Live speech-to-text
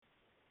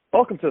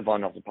Welcome to the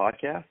Von Nelson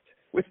Podcast.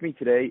 With me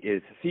today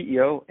is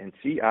CEO and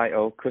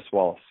CIO Chris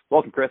Wallace.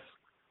 Welcome, Chris.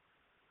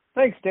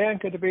 Thanks, Dan.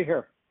 Good to be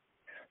here.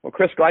 Well,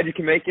 Chris, glad you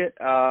can make it.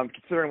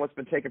 Considering what's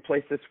been taking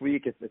place this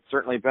week, it's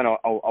certainly been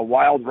a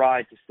wild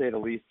ride, to say the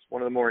least.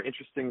 One of the more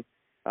interesting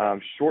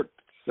short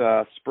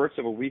spurts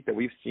of a week that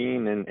we've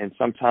seen in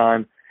some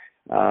time.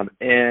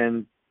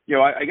 And,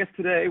 I guess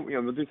today,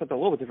 we'll do something a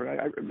little bit different.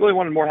 I really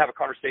wanted more to have a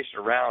conversation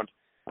around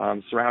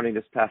surrounding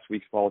this past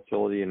week's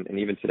volatility and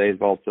even today's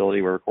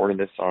volatility. We're recording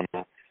this on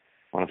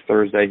a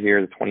Thursday here,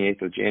 the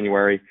 28th of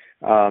January,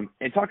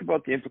 and talk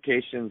about the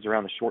implications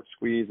around the short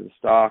squeeze of the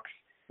stocks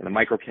and the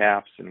micro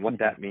caps and what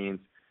that means.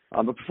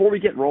 But before we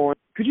get rolling,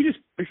 could you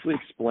just briefly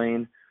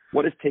explain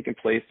what has taken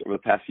place over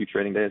the past few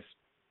trading days?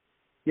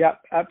 Yeah,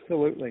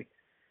 absolutely.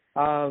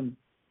 And,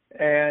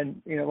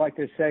 like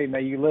they say,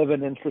 may you live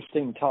in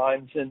interesting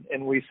times,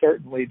 and we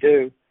certainly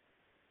do.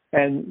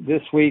 And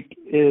this week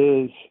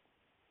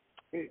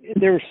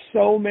there's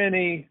so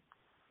many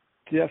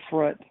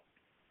different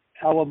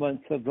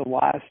elements of the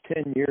last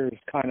 10 years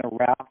kind of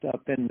wrapped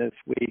up in this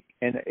week,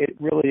 and it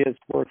really is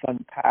worth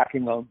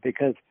unpacking them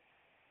because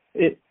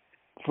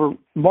for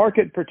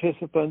market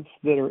participants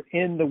that are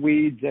in the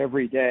weeds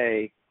every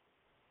day,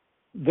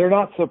 they're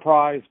not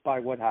surprised by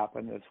what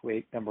happened this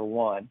week, number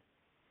one.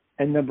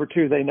 And number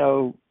two, they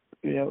know,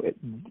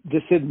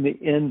 this isn't the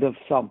end of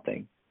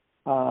something.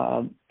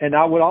 And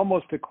I would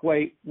almost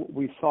equate what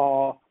we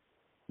saw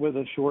with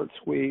a short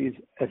squeeze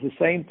as the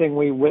same thing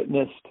we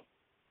witnessed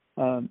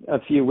a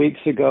few weeks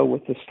ago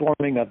with the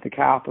storming of the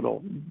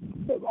Capitol.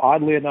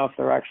 Oddly enough,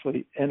 they're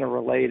actually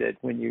interrelated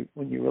when you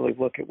really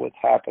look at what's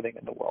happening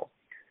in the world.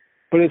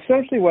 But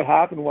essentially what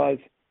happened was,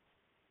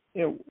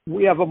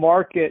 we have a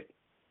market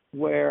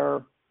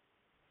where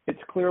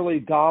it's clearly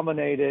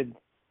dominated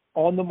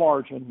on the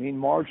margin,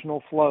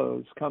 marginal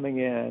flows coming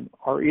in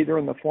are either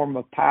in the form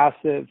of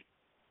passive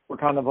or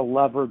kind of a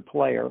levered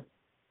player.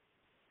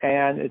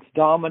 And it's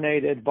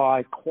dominated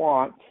by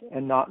quants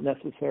and not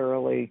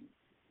necessarily,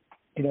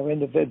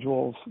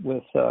 individuals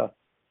with,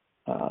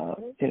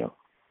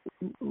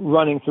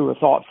 running through a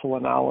thoughtful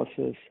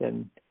analysis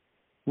and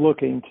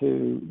looking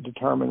to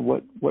determine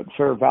what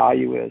fair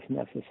value is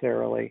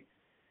necessarily.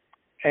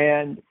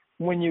 And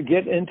when you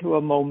get into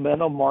a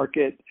momentum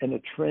market and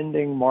a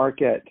trending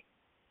market,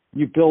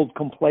 you build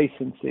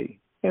complacency.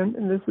 And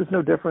this is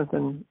no different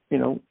than,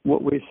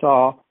 what we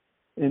saw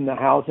in the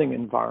housing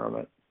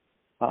environment.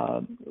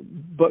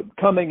 But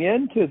coming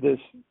into this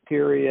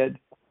period,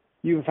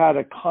 you've had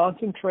a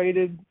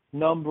concentrated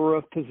number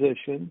of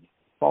positions.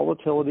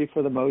 Volatility,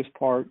 for the most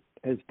part,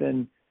 has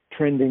been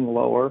trending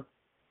lower.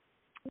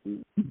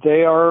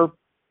 They are,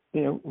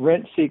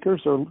 rent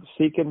seekers or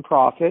seeking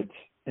profits,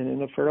 and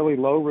in a fairly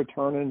low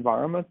return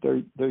environment,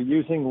 they're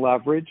using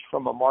leverage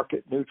from a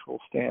market neutral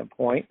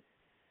standpoint,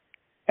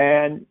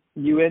 and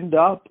you end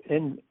up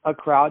in a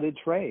crowded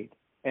trade.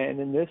 And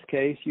in this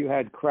case, you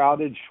had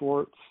crowded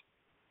shorts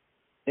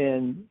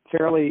in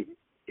fairly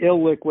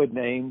illiquid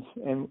names,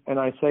 and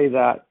I say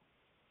that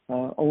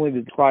only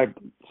to describe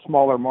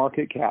smaller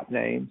market cap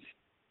names.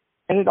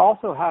 And it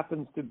also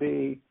happens to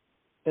be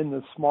in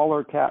the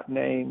smaller cap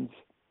names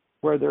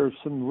where there's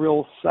some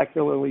real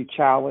secularly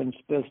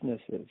challenged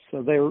businesses.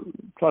 So they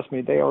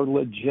are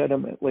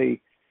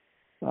legitimately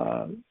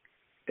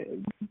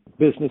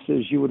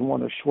businesses you would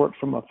want to short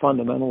from a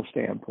fundamental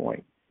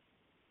standpoint.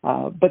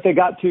 But they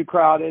got too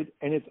crowded,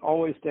 and it's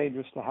always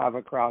dangerous to have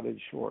a crowded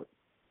short.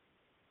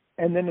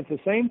 And then at the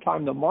same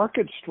time, the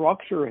market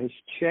structure has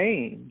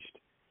changed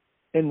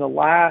in the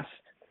last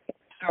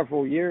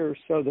several years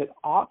so that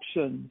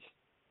options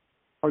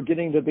are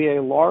getting to be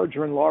a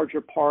larger and larger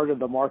part of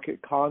the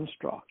market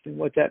construct. And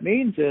what that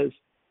means is,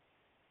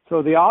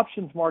 so the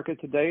options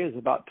market today is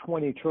about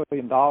 $20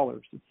 trillion.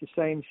 It's the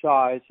same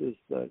size as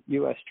the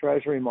U.S.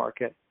 Treasury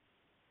market.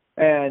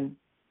 And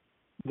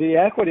the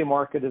equity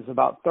market is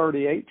about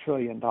 $38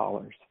 trillion.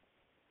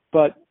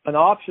 But an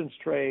options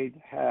trade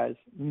has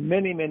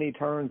many, many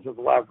turns of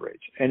leverage,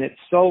 and it's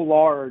so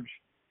large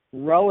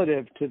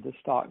relative to the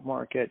stock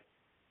market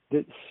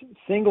that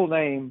single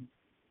name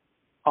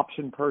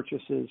option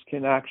purchases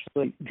can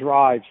actually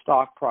drive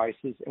stock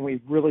prices, and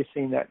we've really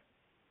seen that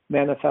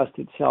manifest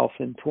itself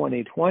in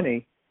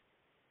 2020.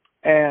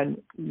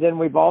 And then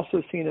we've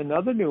also seen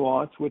another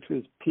nuance, which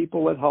was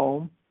people at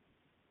home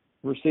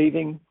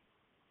receiving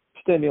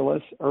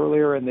stimulus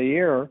earlier in the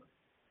year,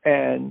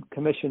 and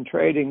commission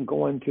trading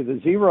going to the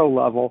zero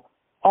level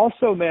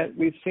also meant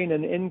we've seen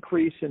an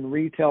increase in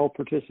retail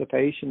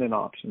participation in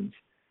options,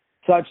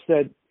 such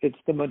that it's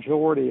the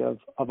majority of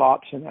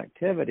option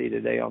activity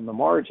today on the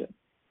margin.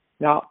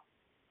 Now,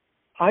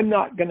 I'm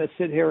not going to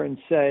sit here and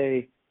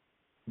say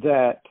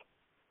that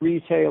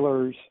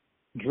retailers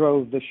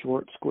drove the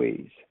short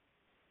squeeze.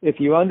 If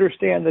you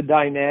understand the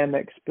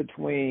dynamics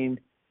between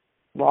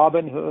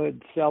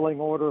Robinhood selling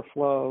order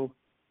flow,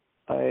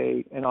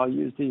 and I'll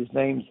use these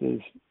names as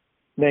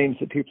names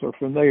that people are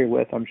familiar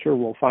with. I'm sure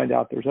we'll find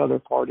out there's other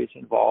parties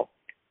involved.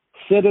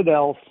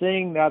 Citadel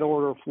seeing that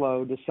order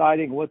flow,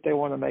 deciding what they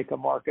want to make a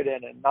market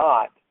in and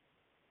not.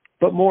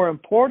 But more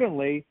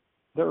importantly,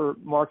 they're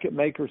market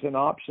makers in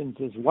options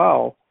as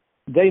well.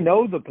 They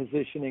know the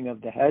positioning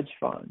of the hedge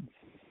funds.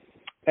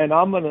 And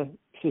I'm going to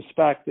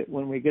suspect that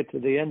when we get to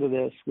the end of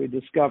this, we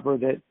discover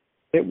that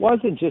it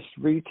wasn't just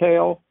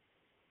retail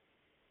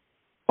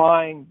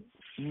buying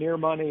near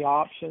money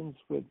options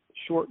with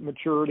short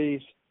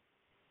maturities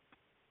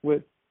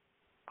with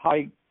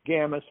high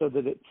gamma so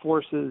that it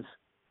forces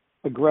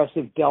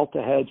aggressive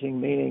delta hedging,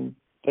 meaning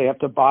they have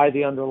to buy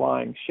the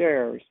underlying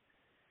shares.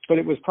 But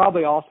it was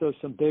probably also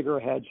some bigger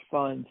hedge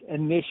funds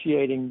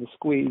initiating the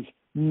squeeze,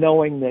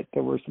 knowing that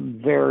there were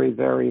some very,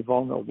 very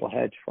vulnerable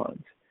hedge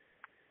funds.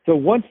 So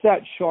once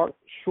that short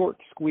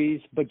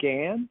squeeze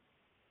began,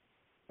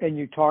 and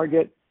you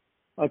target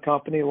a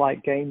company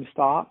like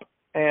GameStop,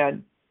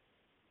 and,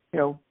 you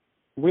know,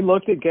 we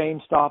looked at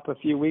GameStop a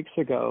few weeks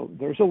ago.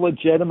 There's a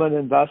legitimate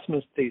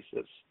investment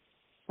thesis.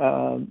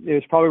 It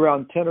was probably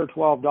around $10 or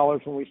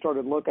 $12 when we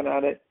started looking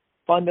at it.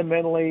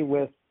 Fundamentally,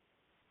 with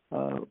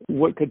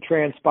what could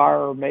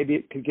transpire, maybe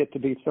it could get to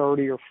be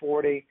 30 or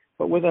 40.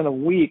 But within a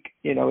week,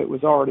 you know, it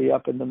was already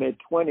up in the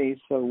mid-20s.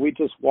 So we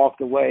just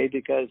walked away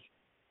because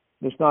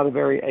there's not a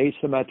very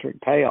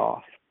asymmetric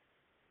payoff.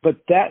 But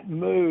that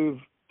move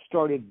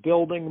started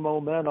building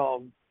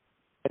momentum,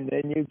 and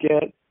then you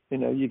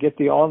get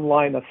the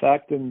online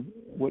effect and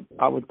what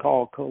I would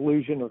call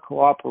collusion or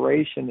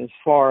cooperation as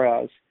far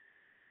as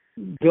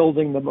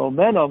building the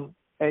momentum,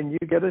 and you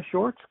get a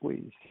short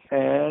squeeze,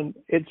 and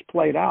it's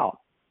played out.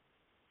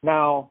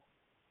 Now,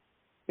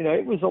 you know,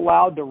 it was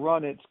allowed to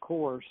run its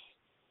course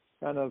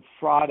kind of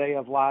Friday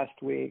of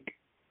last week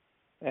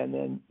and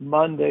then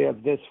Monday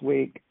of this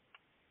week,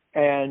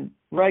 and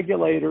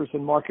regulators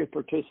and market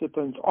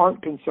participants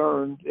aren't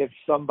concerned if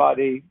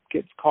somebody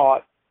gets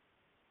caught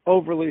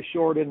overly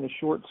short in the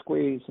short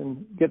squeeze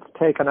and gets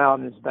taken out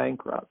and is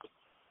bankrupt.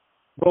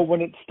 But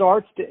when it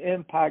starts to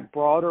impact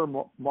broader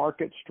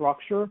market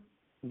structure,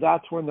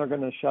 that's when they're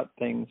going to shut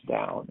things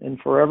down. And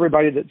for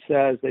everybody that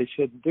says they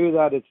shouldn't do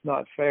that, it's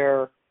not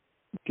fair,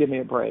 give me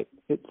a break.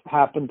 It's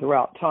happened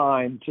throughout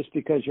time. Just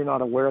because you're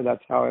not aware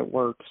that's how it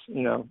works,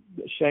 you know,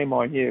 shame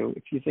on you.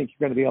 If you think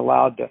you're going to be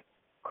allowed to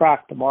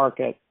crack the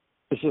market,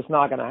 it's just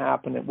not going to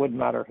happen. It wouldn't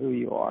matter who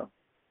you are.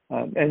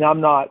 And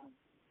I'm not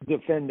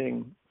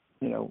defending,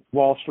 you know,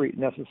 Wall Street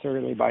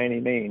necessarily by any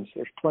means.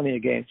 There's plenty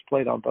of games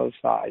played on both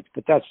sides,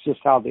 but that's just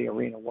how the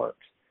arena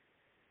works.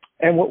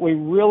 And what we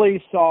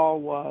really saw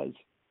was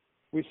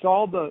we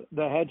saw the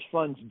hedge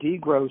funds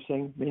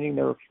degrossing, meaning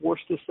they were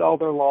forced to sell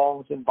their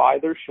longs and buy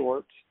their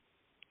shorts.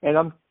 And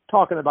I'm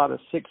talking about a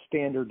 6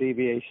 standard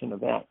deviation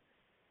event.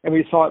 And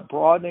we saw it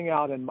broadening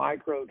out in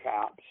micro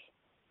caps.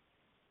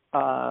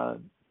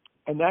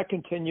 And that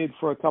continued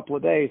for a couple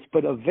of days,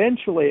 but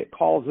eventually it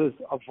causes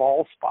a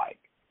vol spike.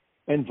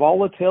 And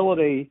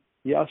volatility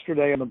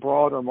yesterday in the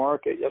broader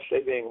market,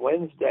 yesterday being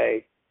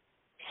Wednesday,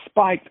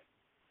 spiked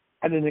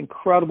at an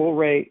incredible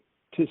rate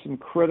to some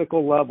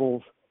critical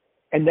levels.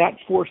 And that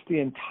forced the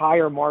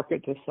entire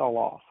market to sell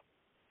off.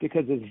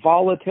 Because as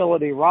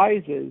volatility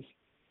rises,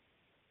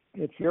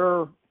 if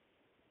you're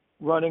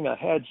running a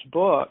hedged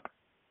book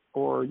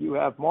or you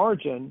have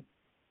margin,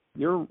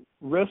 your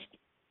risk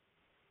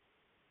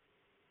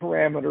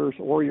parameters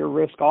or your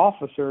risk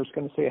officer is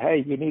going to say,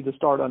 hey, you need to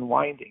start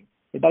unwinding.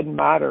 It doesn't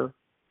matter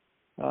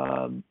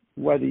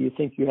whether you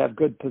think you have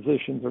good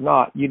positions or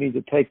not. You need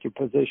to take your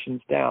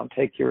positions down,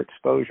 take your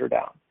exposure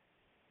down.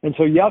 And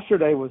so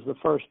yesterday was the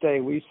first day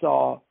we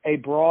saw a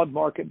broad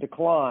market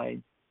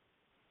decline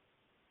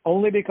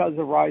only because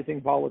of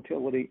rising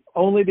volatility,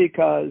 only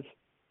because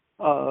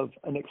of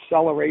an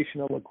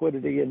acceleration of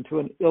liquidity into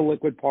an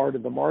illiquid part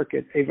of the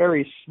market, a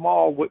very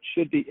small, what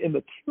should be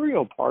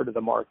immaterial part of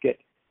the market.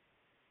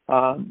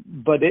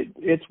 But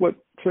it's what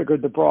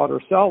triggered the broader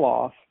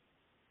sell-off,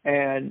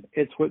 and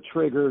it's what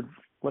triggered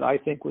what I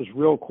think was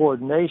real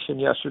coordination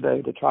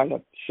yesterday to try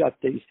to shut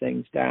these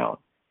things down.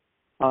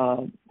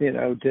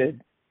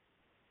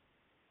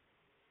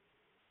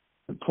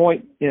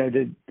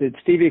 Did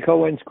Stevie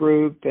Cohen's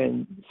group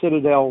and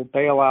Citadel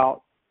bail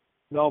out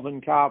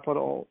Melvin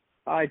Capital?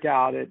 I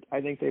doubt it. I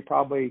think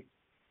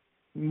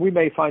we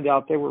may find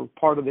out they were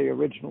part of the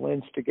original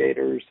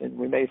instigators, and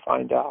we may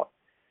find out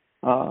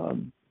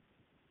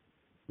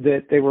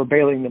that they were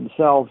bailing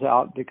themselves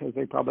out because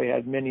they probably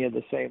had many of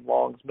the same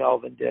longs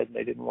Melvin did, and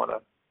they didn't want to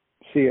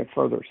see a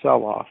further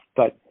sell-off.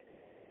 But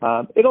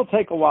it'll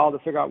take a while to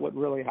figure out what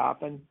really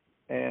happened,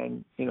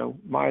 and, you know,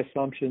 my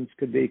assumptions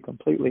could be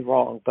completely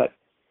wrong. But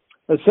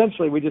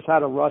essentially, we just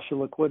had a rush of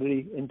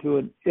liquidity into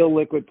an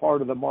illiquid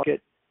part of the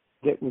market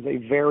that was a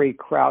very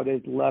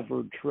crowded,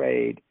 levered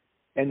trade,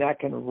 and that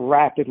can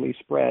rapidly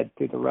spread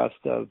through the rest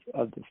of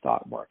the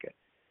stock market.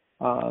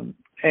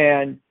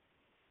 And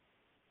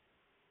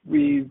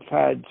we've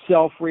had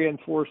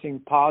self-reinforcing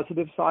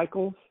positive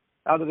cycles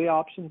out of the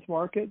options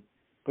market,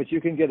 but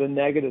you can get a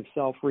negative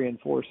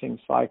self-reinforcing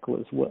cycle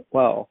as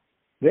well.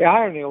 The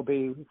irony will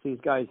be if these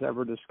guys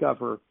ever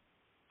discover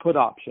put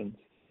options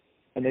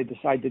and they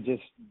decide to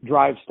just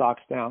drive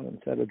stocks down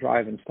instead of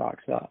driving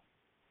stocks up.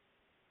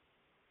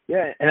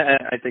 Yeah, and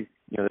I think,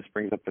 you know, this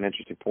brings up an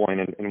interesting point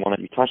and one that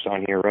you touched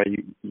on here, right?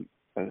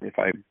 If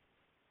I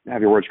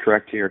have your words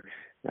correct here.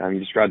 You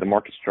described the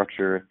market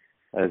structure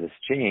as it's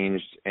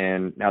changed,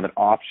 and now that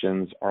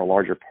options are a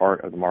larger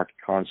part of the market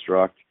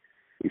construct,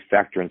 you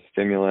factor in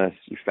stimulus,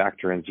 you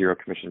factor in zero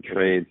commission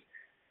trades.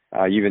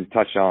 You even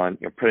touch on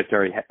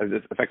predatory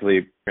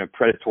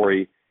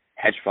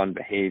hedge fund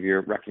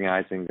behavior,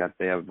 recognizing that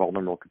they have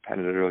vulnerable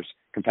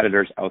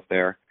competitors out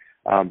there.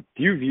 Do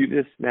you view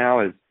this now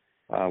as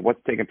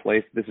what's taking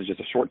place? This is just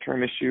a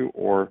short-term issue,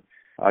 or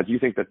do you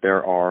think that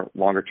there are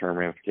longer-term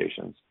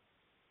ramifications?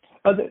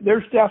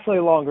 There's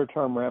definitely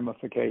longer-term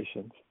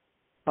ramifications.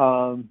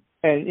 And,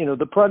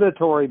 the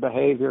predatory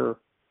behavior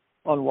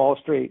on Wall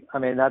Street, I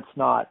mean, that's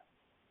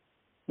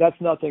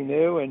nothing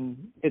new,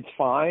 and it's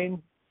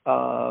fine.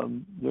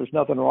 There's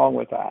nothing wrong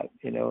with that.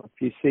 If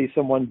you see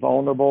someone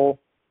vulnerable,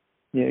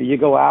 you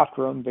go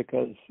after them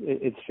because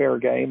it's fair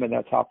game, and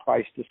that's how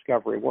price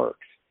discovery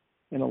works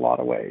in a lot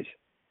of ways.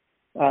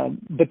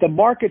 But the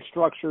market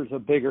structure is a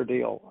bigger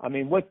deal. I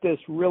mean, what this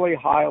really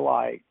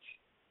highlights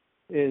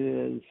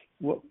is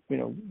what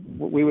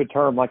we would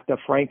term like the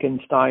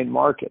Frankenstein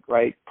market,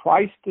 right?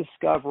 Price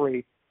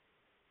discovery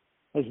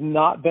has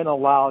not been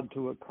allowed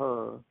to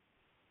occur,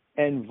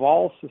 and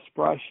vol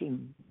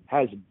suppression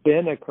has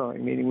been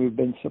occurring, meaning we've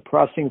been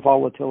suppressing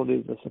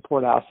volatility to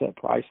support asset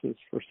prices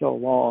for so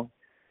long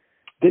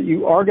that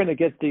you are going to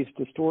get these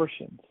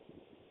distortions.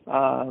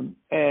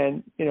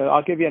 And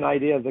I'll give you an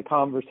idea of the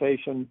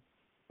conversation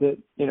that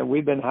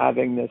we've been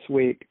having this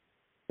week.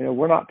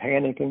 We're not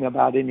panicking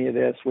about any of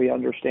this. We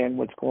understand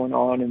what's going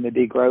on in the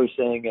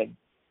degrossing, and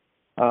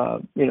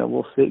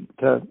we'll seek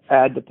to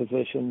add to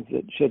positions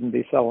that shouldn't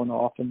be selling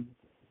off. And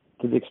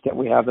to the extent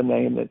we have a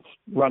name that's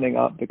running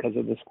up because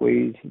of the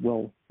squeeze,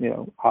 we'll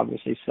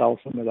obviously sell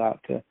some of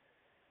that to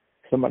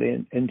somebody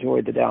and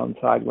enjoy the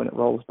downside when it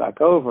rolls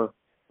back over.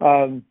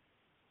 But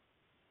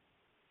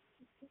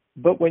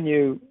when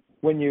you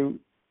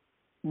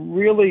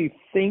really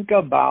think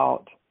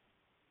about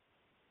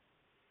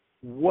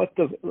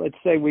let's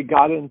say we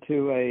got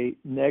into a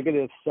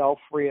negative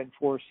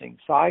self-reinforcing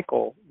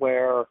cycle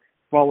where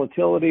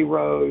volatility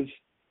rose,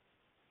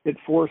 it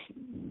forced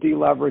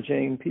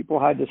deleveraging, people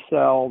had to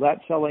sell,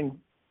 that selling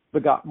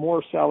begot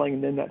more selling,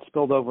 and then that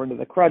spilled over into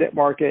the credit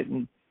market.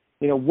 And,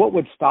 what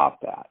would stop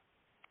that?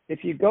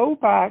 If you go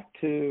back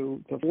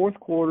to the fourth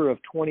quarter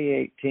of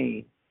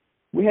 2018,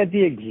 we had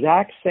the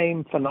exact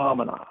same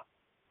phenomena,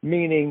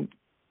 meaning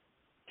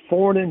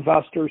foreign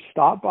investors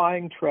stopped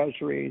buying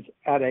treasuries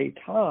at a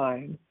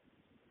time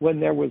when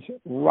there was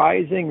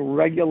rising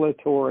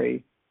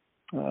regulatory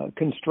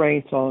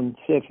constraints on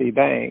SIFI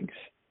banks.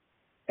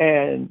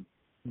 And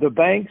the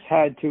banks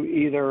had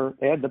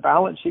the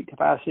balance sheet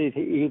capacity to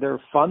either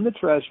fund the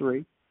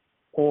treasury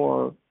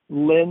or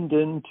lend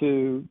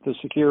into the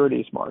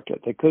securities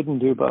market. They couldn't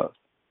do both.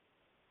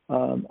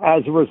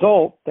 As a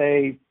result,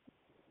 they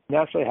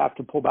naturally have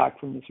to pull back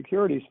from the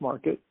securities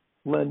market,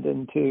 lend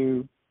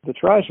into the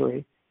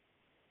treasury.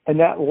 And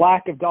that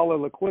lack of dollar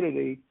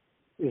liquidity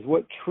is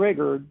what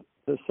triggered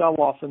the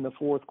sell-off in the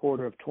fourth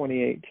quarter of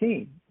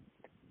 2018.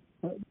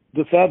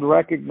 The Fed,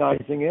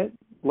 recognizing it,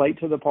 late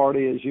to the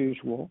party as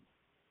usual,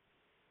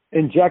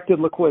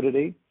 injected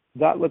liquidity.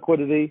 That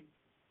liquidity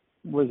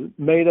was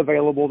made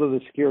available to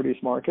the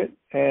securities market,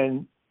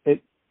 and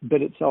it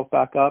bid itself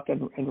back up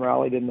and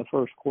rallied in the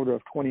first quarter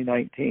of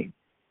 2019.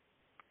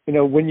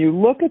 When you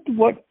look at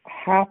what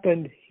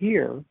happened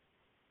here,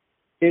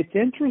 it's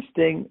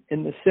interesting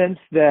in the sense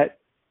that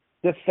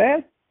the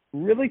Fed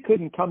really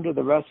couldn't come to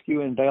the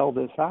rescue and bail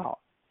this out.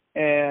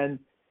 And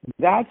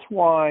that's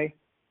why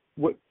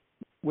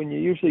when you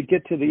usually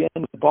get to the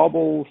end of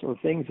bubbles or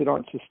things that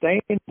aren't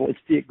sustainable, it's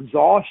the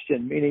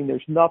exhaustion, meaning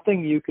there's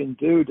nothing you can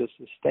do to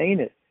sustain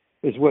it,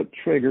 is what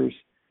triggers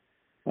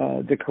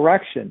the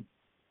correction.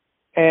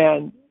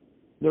 And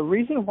the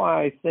reason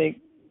why I think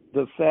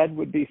the Fed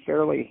would be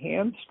fairly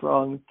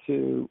hamstrung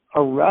to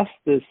arrest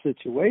this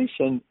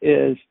situation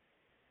is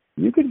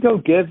you could go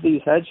give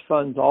these hedge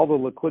funds all the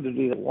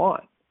liquidity they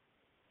want.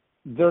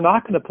 They're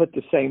not going to put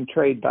the same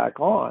trade back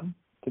on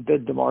to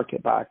bid the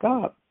market back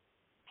up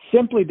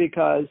simply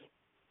because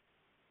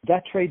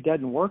that trade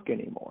doesn't work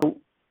anymore.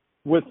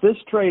 With this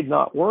trade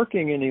not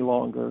working any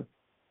longer,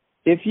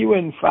 if you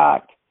in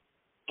fact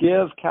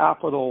give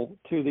capital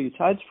to these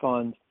hedge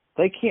funds,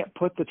 they can't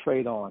put the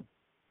trade on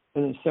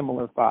in a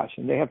similar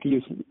fashion. They have to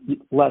use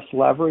less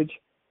leverage.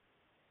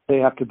 They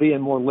have to be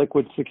in more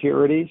liquid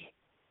securities.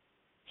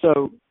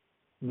 So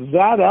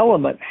that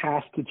element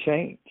has to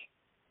change.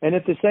 And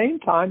at the same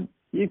time,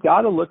 you've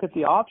got to look at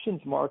the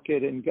options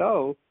market and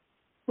go,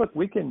 look,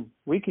 we can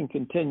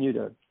continue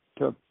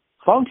to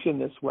function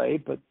this way,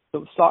 but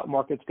the stock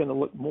market's going to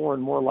look more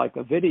and more like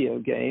a video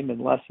game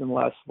and less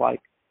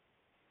like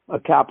a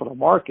capital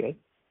market.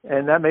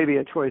 And that may be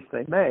a choice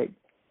they make.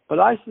 But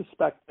I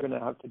suspect they're going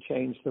to have to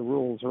change the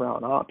rules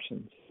around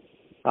options.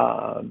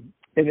 And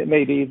it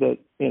may be that,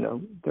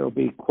 there'll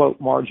be,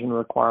 quote, margin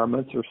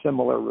requirements or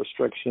similar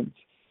restrictions.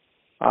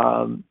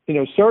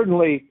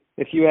 Certainly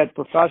if you had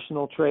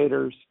professional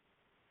traders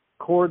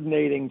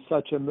coordinating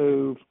such a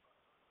move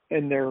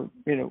in their,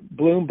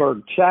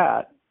 Bloomberg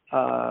chat,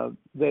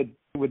 that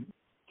would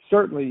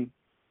certainly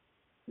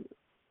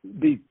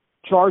be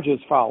charges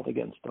filed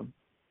against them.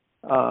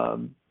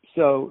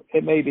 So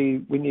it may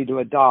be we need to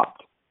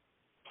adopt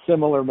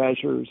similar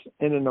measures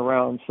in and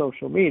around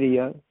social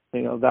media.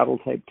 That'll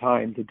take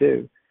time to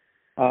do.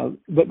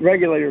 But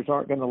regulators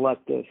aren't going to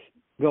let this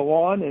go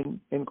on.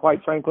 And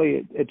quite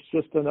frankly, it's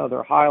just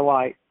another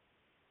highlight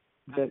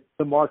that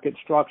the market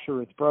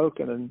structure is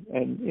broken.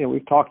 And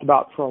we've talked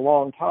about for a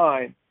long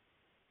time,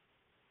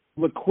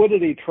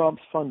 liquidity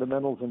trumps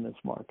fundamentals in this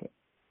market.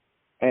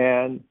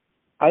 And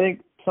I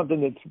think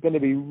something that's going to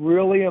be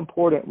really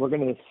important, we're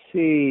going to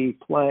see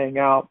playing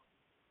out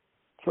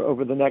for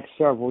over the next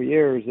several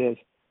years, is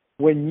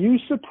when you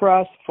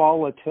suppress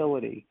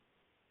volatility,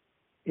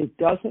 it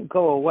doesn't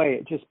go away.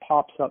 It just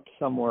pops up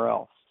somewhere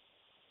else.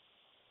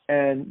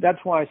 And that's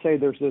why I say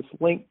there's this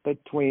link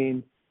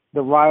between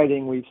the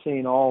rioting we've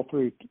seen all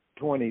through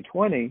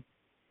 2020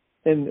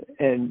 and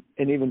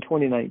even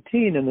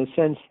 2019, in the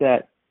sense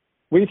that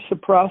we've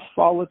suppressed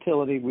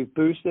volatility, we've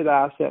boosted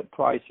asset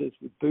prices,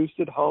 we've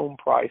boosted home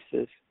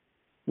prices,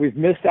 we've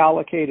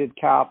misallocated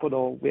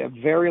capital, we have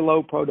very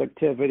low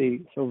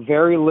productivity, so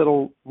very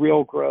little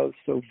real growth,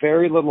 so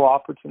very little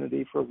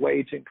opportunity for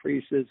wage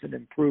increases and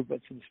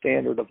improvements in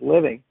standard of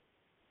living.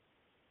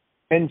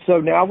 And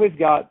so now we've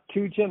got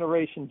two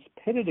generations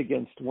pitted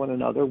against one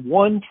another,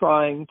 one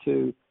trying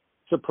to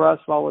suppress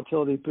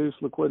volatility, boost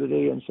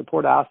liquidity, and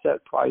support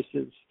asset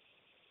prices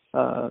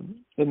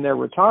in their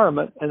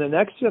retirement, and the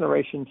next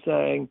generation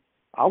saying,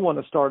 I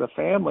want to start a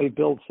family,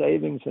 build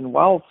savings and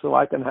wealth so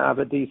I can have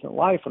a decent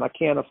life, and I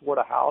can't afford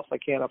a house, I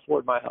can't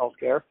afford my health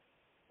care,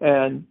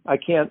 and I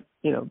can't,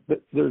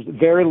 there's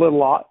very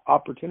little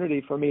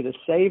opportunity for me to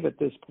save at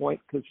this point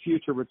because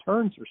future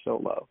returns are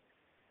so low.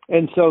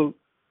 And so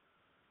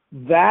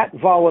that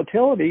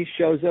volatility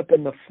shows up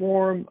in the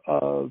form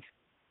of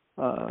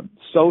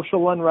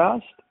social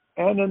unrest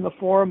and in the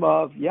form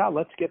of,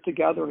 let's get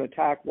together and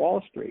attack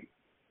Wall Street.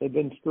 They've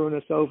been screwing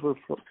us over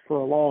for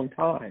a long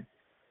time.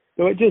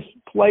 So it just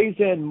plays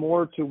in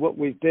more to what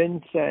we've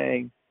been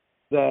saying,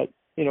 that,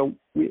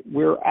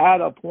 we're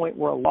at a point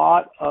where a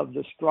lot of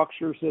the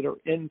structures that are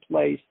in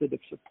place that have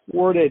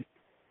supported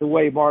the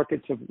way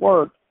markets have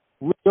worked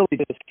really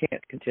just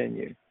can't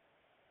continue.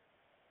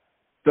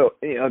 So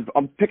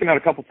I'm picking out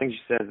a couple things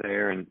you said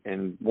there,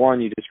 and one,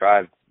 you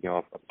described,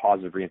 a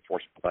positive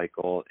reinforcement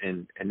cycle,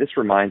 and this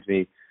reminds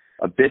me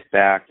a bit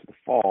back to the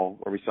fall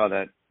where we saw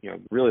that,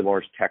 really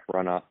large tech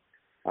run up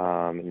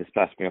in this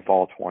past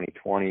fall of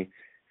 2020.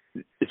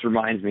 This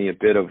reminds me a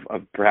bit of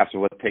perhaps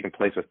of what's taken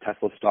place with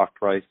Tesla's stock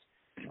price.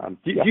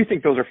 Do you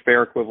think those are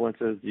fair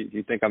equivalences? Do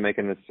you think I'm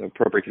making this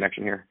appropriate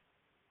connection here?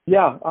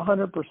 Yeah,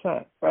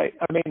 100%. Right.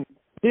 I mean,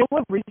 the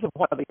only reason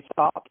why they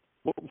stopped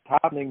what was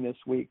happening this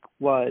week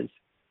was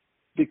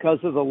because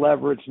of the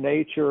leverage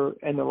nature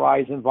and the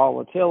rise in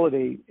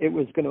volatility. It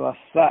was going to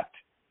affect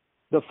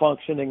the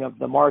functioning of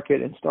the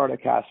market and start a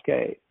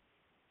cascade.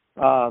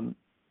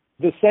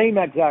 The same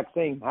exact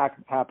thing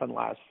happened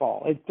last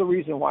fall. It's the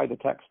reason why the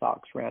tech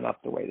stocks ran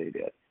up the way they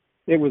did.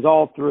 It was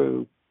all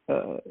through,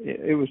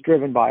 it was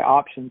driven by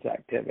options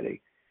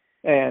activity.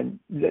 And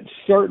that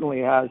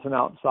certainly has an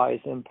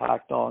outsized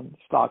impact on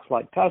stocks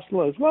like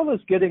Tesla, as well as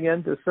getting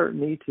into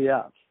certain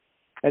ETFs.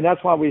 And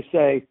that's why we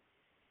say,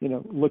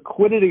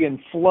 liquidity and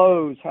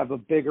flows have a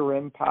bigger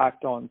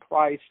impact on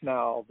price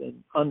now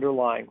than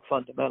underlying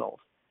fundamentals.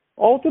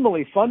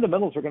 Ultimately,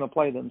 fundamentals are going to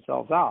play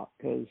themselves out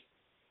because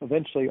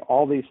eventually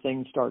all these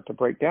things start to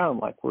break down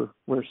like we're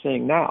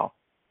seeing now.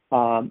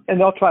 And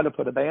they'll try to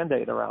put a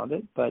Band-Aid around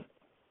it, but,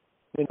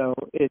 it'll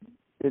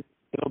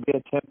be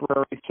a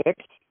temporary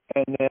fix,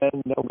 and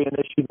then there'll be an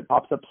issue that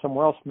pops up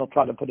somewhere else, and they'll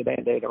try to put a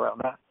Band-Aid around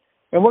that.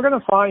 And we're going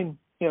to find,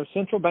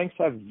 central banks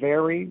have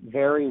very,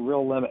 very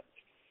real limits.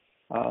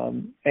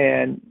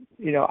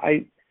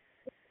 I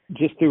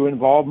just through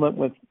involvement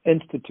with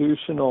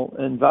institutional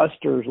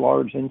investors,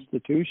 large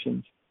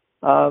institutions,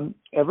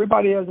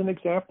 everybody as an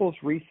example is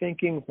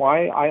rethinking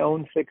why I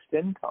own fixed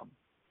income.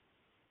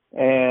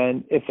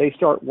 And if they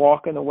start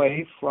walking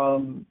away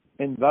from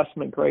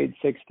investment grade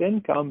fixed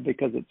income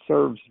because it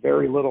serves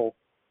very little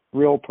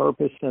real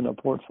purpose in a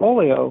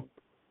portfolio,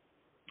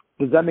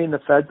 does that mean the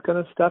Fed's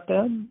going to step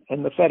in?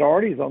 And the Fed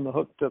already is on the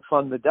hook to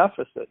fund the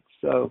deficit.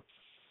 So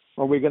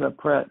are we going to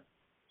print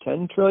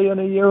 10 trillion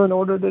a year in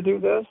order to do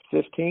this,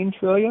 15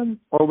 trillion?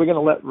 Or are we going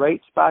to let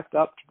rates back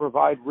up to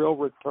provide real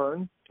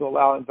return to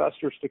allow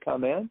investors to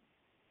come in?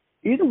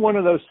 Either one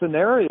of those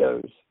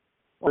scenarios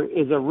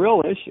is a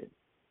real issue.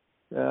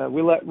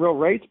 We let real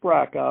rates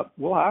back up,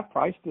 we'll have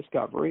price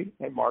discovery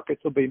and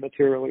markets will be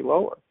materially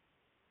lower.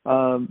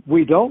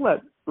 We don't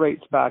let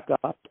rates back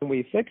up and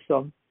we fix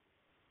them,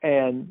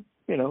 and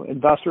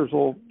investors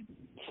will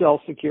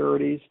sell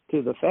securities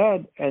to the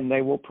Fed and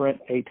they will print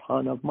a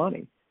ton of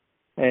money.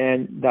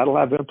 And that'll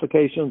have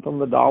implications on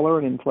the dollar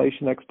and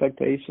inflation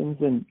expectations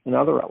and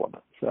other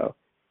elements. So,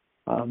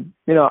 I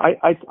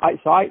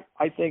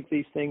think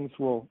these things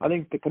I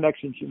think the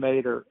connections you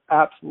made are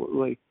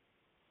absolutely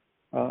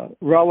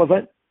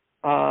relevant.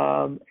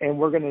 And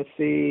we're going to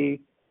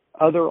see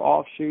other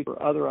offshoots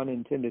or other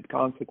unintended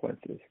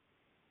consequences.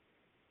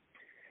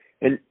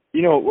 And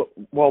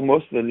while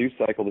most of the news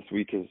cycle this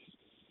week is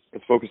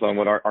focused on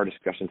what our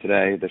discussion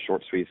today, the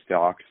short squeeze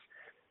stocks,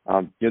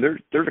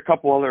 there's a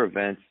couple other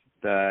events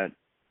that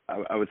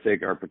I would say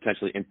are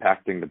potentially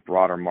impacting the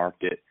broader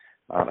market,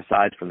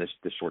 aside from the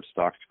short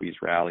stock squeeze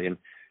rally.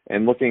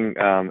 And looking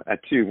at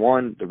two,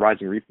 one, the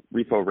rising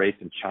repo rates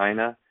in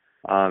China,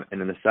 and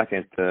then the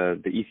second,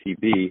 the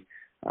ECB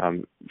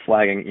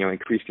flagging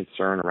increased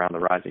concern around the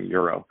rising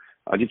euro.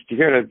 Do you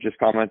care to just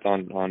comment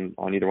on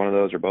either one of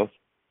those or both?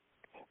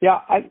 Yeah,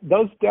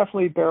 those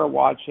definitely bear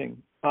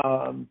watching.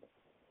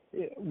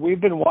 We've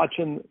been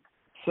watching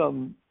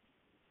some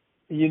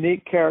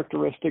unique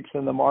characteristics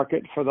in the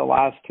market for the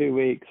last 2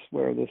 weeks,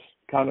 where this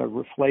kind of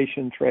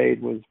reflation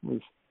trade was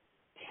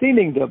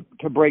seeming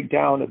to break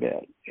down a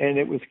bit, and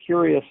it was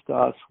curious to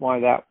us why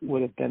that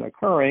would have been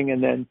occurring.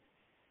 And then,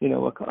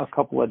 a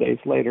couple of days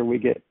later, we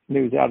get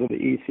news out of the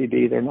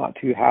ECB; they're not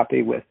too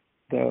happy with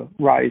the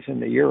rise in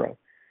the euro.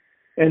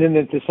 And then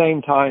at the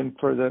same time,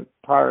 for the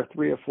prior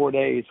 3 or 4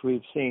 days,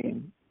 we've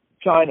seen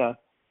China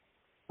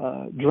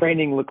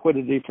draining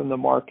liquidity from the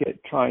market,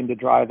 trying to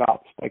drive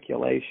out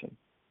speculation.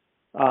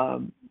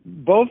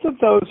 Both of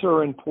those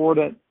are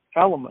important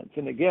elements.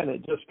 And again,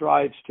 it just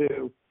drives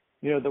to,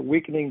 the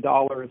weakening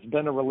dollar has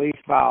been a relief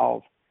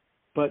valve,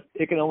 but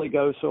it can only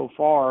go so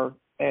far.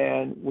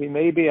 And we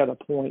may be at a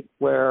point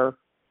where,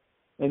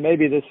 and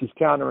maybe this is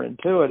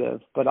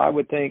counterintuitive, but I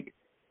would think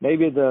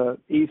maybe the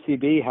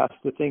ECB has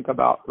to think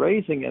about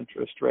raising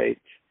interest rates.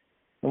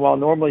 And while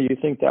normally you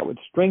think that would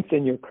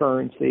strengthen your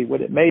currency,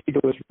 what it may do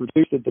is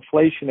reduce the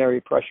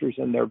deflationary pressures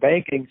in their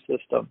banking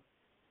system.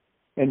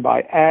 And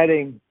by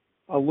adding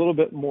a little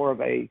bit more of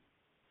a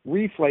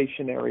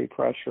reflationary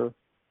pressure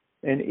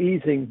and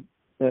easing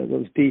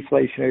those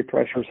deflationary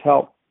pressures,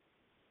 help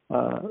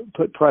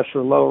put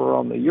pressure lower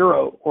on the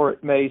euro, or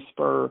it may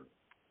spur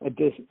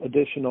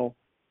additional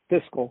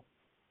fiscal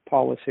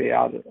policy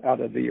out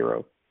of the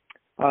euro.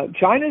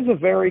 China is a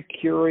very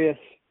curious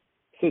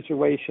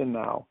situation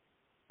now.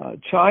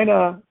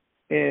 China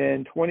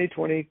in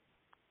 2020,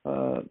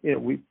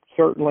 we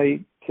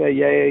certainly say,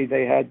 yay,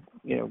 they had,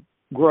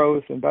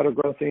 growth and better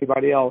growth than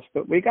anybody else,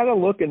 but we got to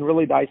look and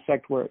really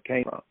dissect where it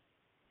came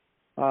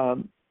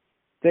from.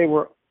 They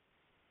were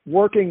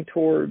working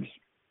towards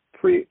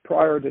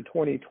prior to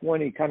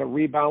 2020, kind of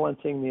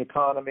rebalancing the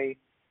economy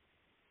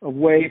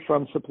away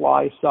from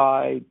supply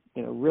side,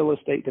 real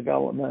estate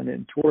development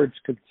and towards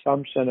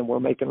consumption, and we're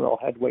making real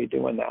headway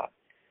doing that.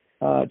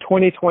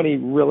 2020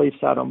 really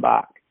set them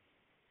back.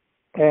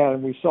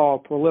 And we saw a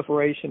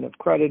proliferation of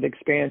credit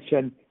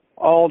expansion,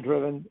 all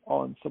driven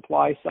on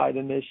supply side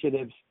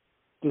initiatives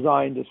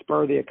designed to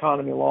spur the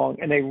economy along,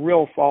 and a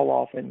real fall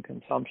off in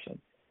consumption.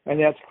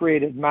 And that's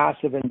created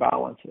massive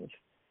imbalances.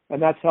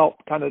 And that's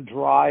helped kind of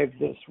drive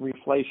this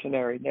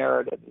reflationary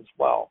narrative as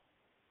well.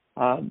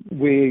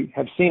 We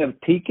have seen a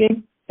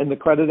peaking in the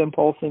credit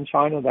impulse in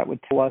China. That would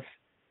tell us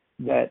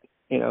that,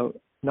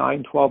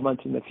 9-12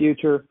 months in the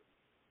future,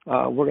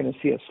 we're going to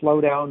see a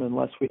slowdown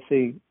unless we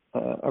see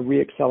a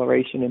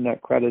reacceleration in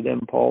that credit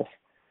impulse.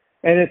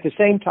 And at the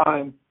same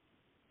time,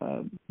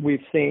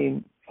 we've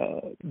seen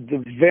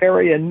the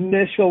very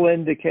initial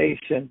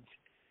indications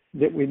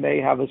that we may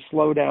have a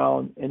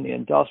slowdown in the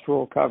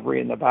industrial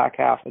recovery in the back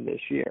half of this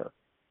year.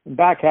 And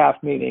back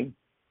half meaning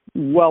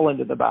well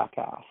into the back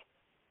half.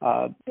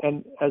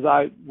 And as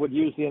I would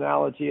use the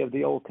analogy of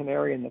the old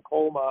canary in the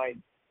coal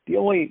mine, the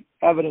only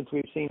evidence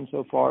we've seen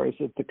so far is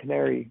that the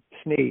canary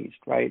sneezed,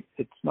 right?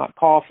 It's not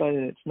coughing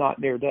and it's not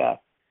near death.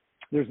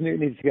 There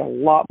needs to be a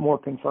lot more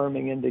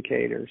confirming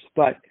indicators.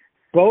 But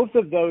both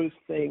of those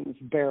things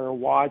bear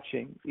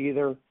watching,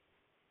 either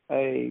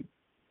a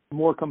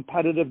more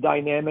competitive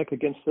dynamic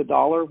against the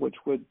dollar, which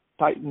would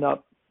tighten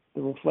up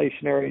the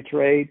inflationary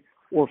trade,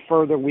 or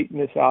further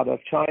weakness out of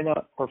China,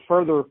 or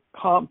further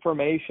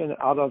confirmation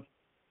out of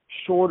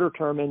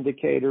shorter-term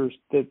indicators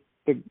that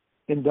the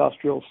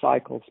industrial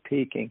cycle's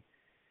peaking.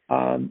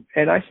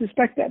 And I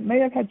suspect that may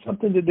have had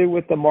something to do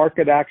with the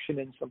market action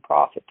and some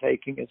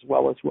profit-taking, as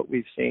well as what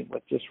we've seen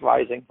with just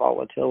rising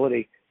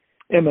volatility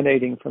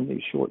emanating from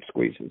these short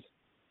squeezes.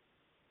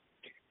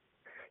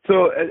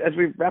 So as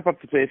we wrap up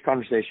today's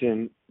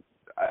conversation,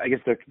 I guess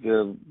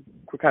the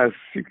kind of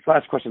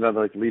last question that I'd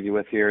like to leave you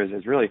with here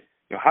is really,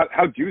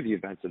 how do the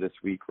events of this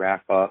week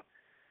wrap up?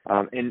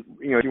 And,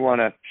 if you want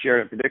to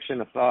share a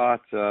prediction, a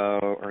thought,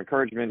 or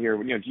encouragement here,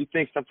 do you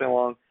think something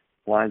along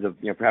the lines of,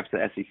 perhaps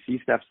the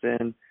SEC steps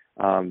in?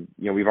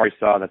 We've already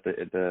saw that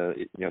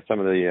some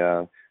of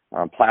the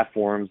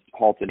platforms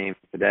halted names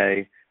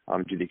today.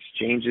 Do the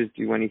exchanges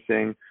do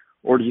anything?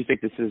 Or do you think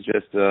this is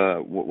just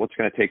what's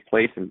going to take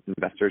place, and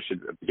investors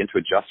should begin to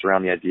adjust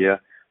around the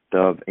idea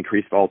of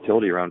increased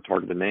volatility around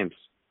targeted names?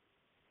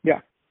 Yeah.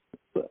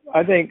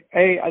 I think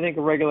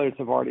the regulators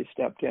have already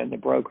stepped in. The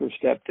brokers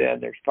stepped in.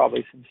 There's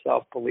probably some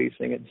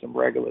self-policing and some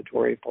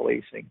regulatory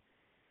policing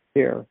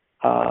here.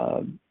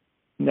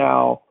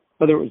 Now,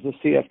 whether it was the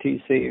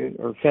CFTC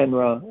or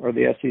FINRA or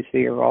the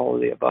SEC or all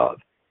of the above,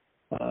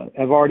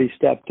 have already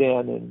stepped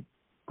in and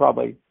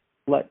probably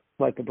let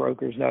the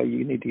brokers know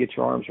you need to get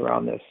your arms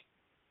around this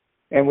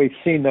and we've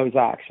seen those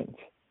actions.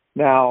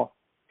 Now,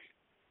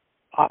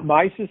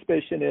 my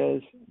suspicion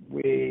is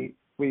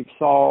we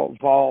saw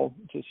vol,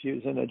 just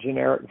using a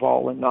generic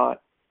vol and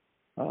not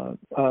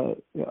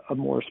a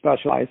more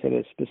specialized at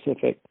a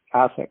specific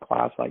asset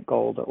class like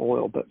gold or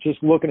oil, but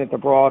just looking at the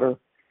broader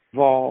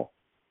vol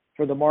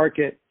for the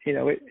market,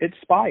 it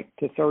spiked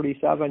to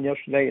 37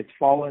 yesterday. It's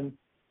fallen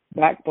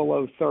back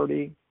below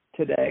 30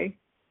 today,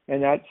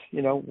 and that's,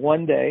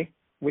 one day.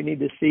 We need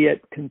to see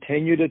it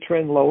continue to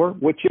trend lower,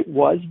 which it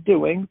was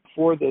doing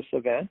for this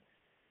event.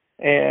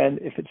 And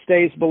if it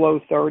stays below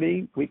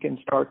 30, we can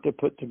start to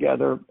put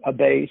together a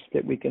base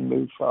that we can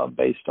move from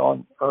based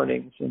on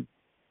earnings and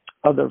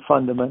other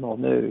fundamental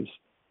news.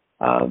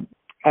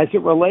 As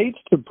it relates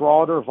to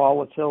broader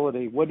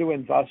volatility, what do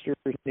investors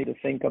need to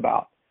think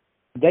about?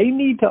 They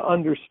need to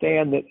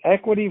understand that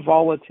equity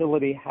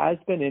volatility has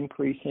been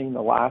increasing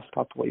the last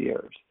couple of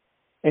years,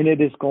 and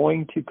it is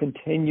going to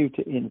continue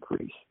to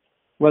increase,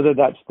 whether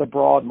that's the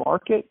broad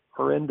market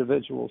or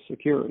individual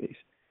securities.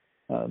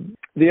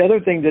 The other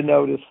thing to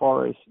note as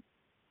far as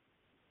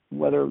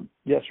whether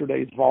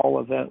yesterday's vol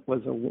event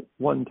was a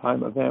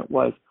one-time event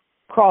was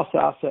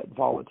cross-asset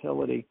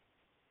volatility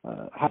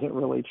hasn't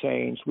really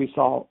changed. We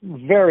saw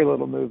very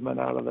little movement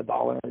out of the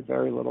dollar and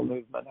very little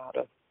movement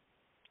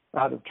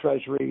out of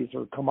treasuries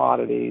or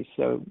commodities.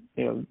 So,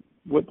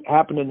 what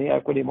happened in the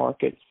equity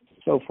markets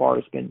so far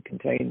has been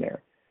contained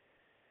there.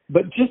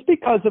 But just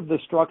because of the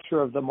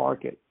structure of the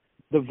market,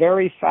 the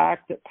very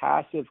fact that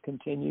passive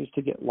continues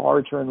to get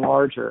larger and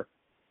larger,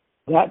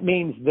 that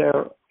means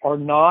there are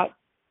not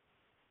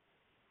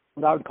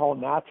what I would call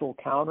natural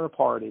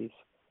counterparties,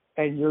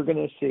 and you're going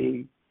to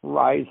see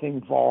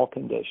rising vol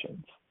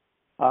conditions.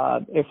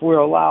 If we're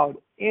allowed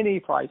any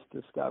price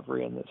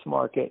discovery in this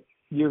market,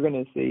 you're going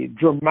to see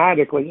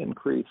dramatically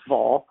increased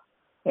vol,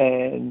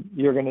 and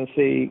you're going to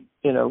see,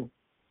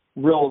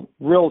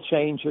 real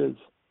changes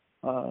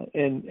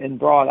in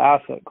broad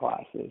asset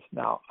classes.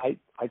 Now, I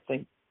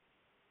think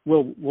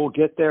we'll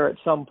get there at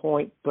some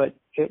point, but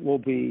it will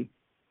be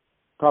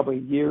probably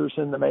years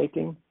in the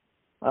making.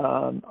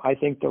 I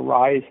think the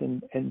rise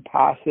in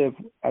passive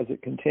as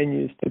it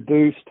continues to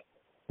boost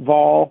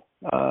vol,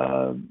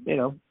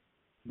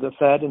 the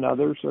Fed and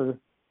others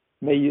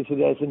may use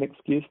it as an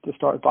excuse to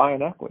start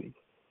buying equities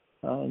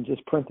and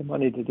just print the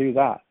money to do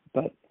that.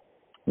 But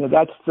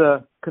that's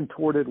the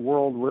contorted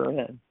world we're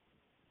in.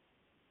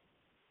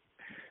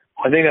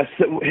 I think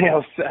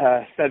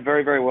that's said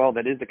very, very well.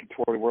 That is the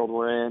contorted world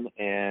we're in,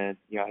 and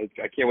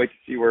I can't wait to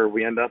see where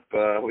we end up.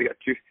 We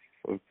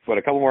got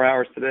a couple more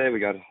hours today. We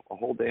got a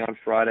whole day on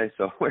Friday.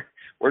 So where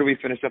do we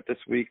finish up this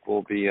week?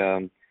 We'll be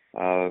on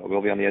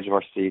the edge of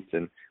our seats,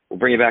 and we'll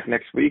bring you back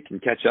next week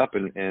and catch up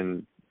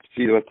and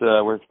see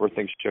where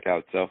things shook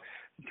out. So,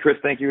 Chris,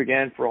 thank you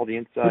again for all the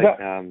insight.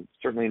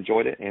 Certainly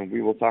enjoyed it, and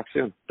we will talk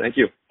soon. Thank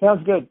you.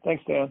 Sounds good.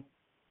 Thanks, Dan.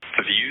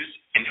 The views,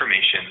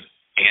 information,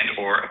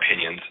 and/or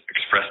opinions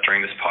expressed during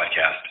this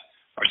podcast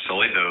are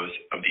solely those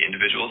of the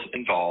individuals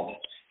involved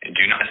and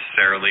do not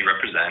necessarily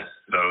represent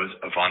those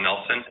of Vaughan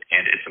Nelson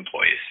and its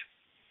employees.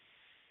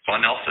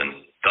 Vaughan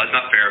Nelson does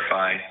not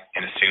verify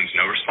and assumes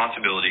no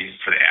responsibility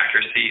for the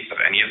accuracy of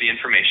any of the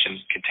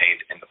information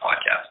contained in the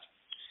podcast.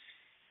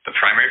 The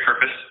primary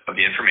purpose of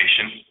the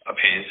information,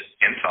 opinions,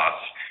 and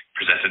thoughts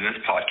presented in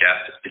this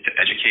podcast is to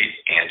educate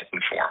and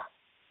inform.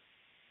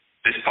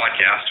 This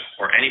podcast,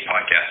 or any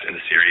podcast in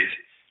the series,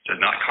 does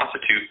not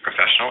constitute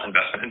professional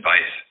investment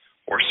advice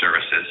or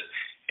services,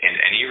 and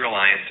any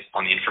reliance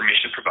on the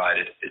information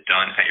provided is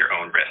done at your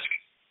own risk.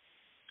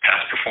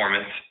 Past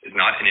performance is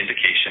not an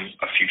indication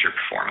of future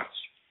performance.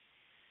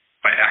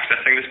 By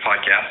accessing this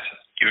podcast,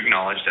 you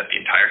acknowledge that the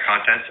entire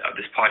contents of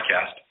this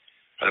podcast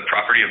are the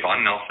property of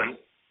Vaughan Nelson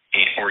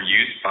or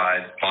used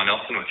by Vaughan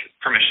Nelson with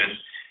permission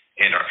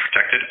and are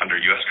protected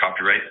under U.S.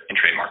 copyright and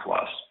trademark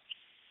laws.